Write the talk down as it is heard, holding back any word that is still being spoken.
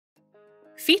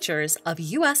Features of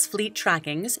U.S. Fleet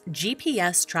Tracking's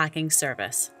GPS tracking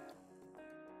service.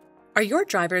 Are your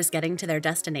drivers getting to their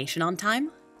destination on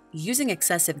time, using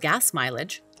excessive gas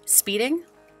mileage, speeding,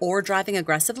 or driving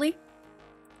aggressively?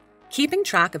 Keeping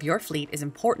track of your fleet is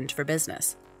important for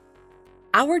business.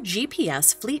 Our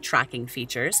GPS fleet tracking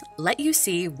features let you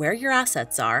see where your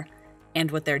assets are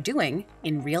and what they're doing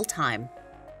in real time.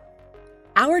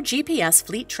 Our GPS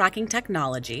fleet tracking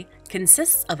technology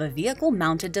consists of a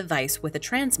vehicle-mounted device with a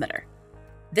transmitter.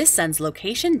 This sends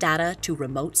location data to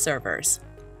remote servers.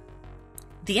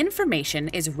 The information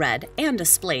is read and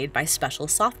displayed by special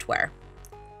software.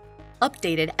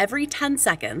 Updated every 10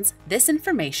 seconds, this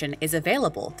information is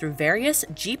available through various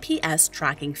GPS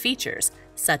tracking features,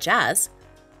 such as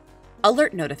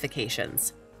alert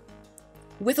notifications.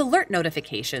 With alert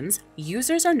notifications,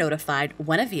 users are notified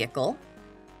when a vehicle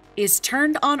is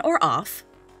turned on or off,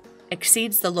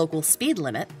 exceeds the local speed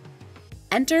limit,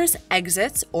 enters,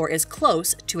 exits, or is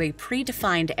close to a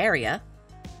predefined area,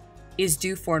 is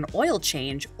due for an oil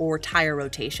change or tire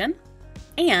rotation,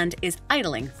 and is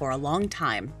idling for a long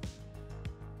time.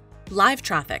 Live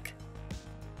traffic.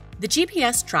 The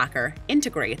GPS tracker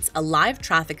integrates a live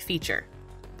traffic feature.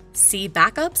 See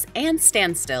backups and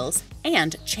standstills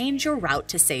and change your route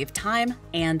to save time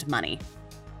and money.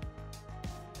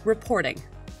 Reporting.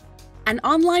 An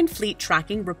online fleet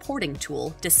tracking reporting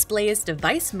tool displays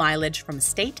device mileage from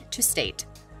state to state.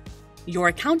 Your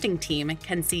accounting team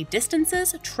can see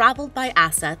distances traveled by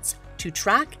assets to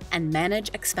track and manage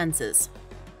expenses.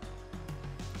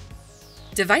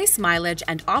 Device mileage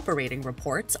and operating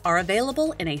reports are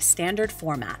available in a standard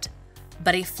format,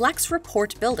 but a Flex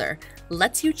Report Builder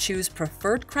lets you choose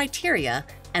preferred criteria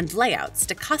and layouts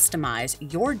to customize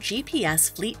your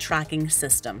GPS fleet tracking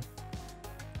system.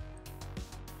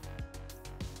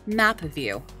 Map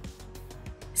view.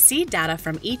 See data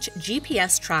from each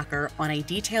GPS tracker on a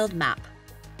detailed map.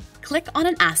 Click on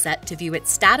an asset to view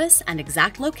its status and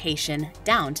exact location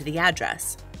down to the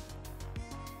address.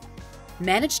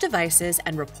 Manage devices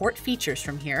and report features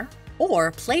from here,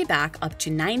 or play back up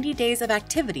to 90 days of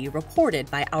activity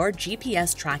reported by our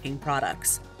GPS tracking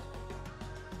products.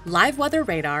 Live Weather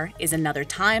Radar is another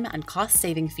time and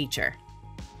cost-saving feature.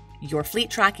 Your fleet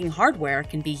tracking hardware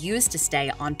can be used to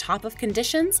stay on top of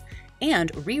conditions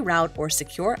and reroute or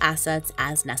secure assets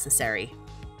as necessary.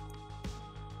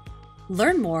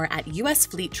 Learn more at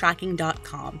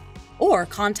usfleettracking.com or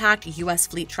contact US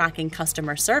Fleet Tracking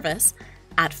customer service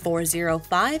at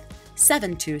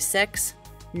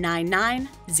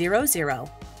 405-726-9900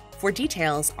 for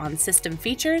details on system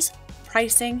features,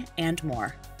 pricing, and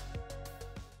more.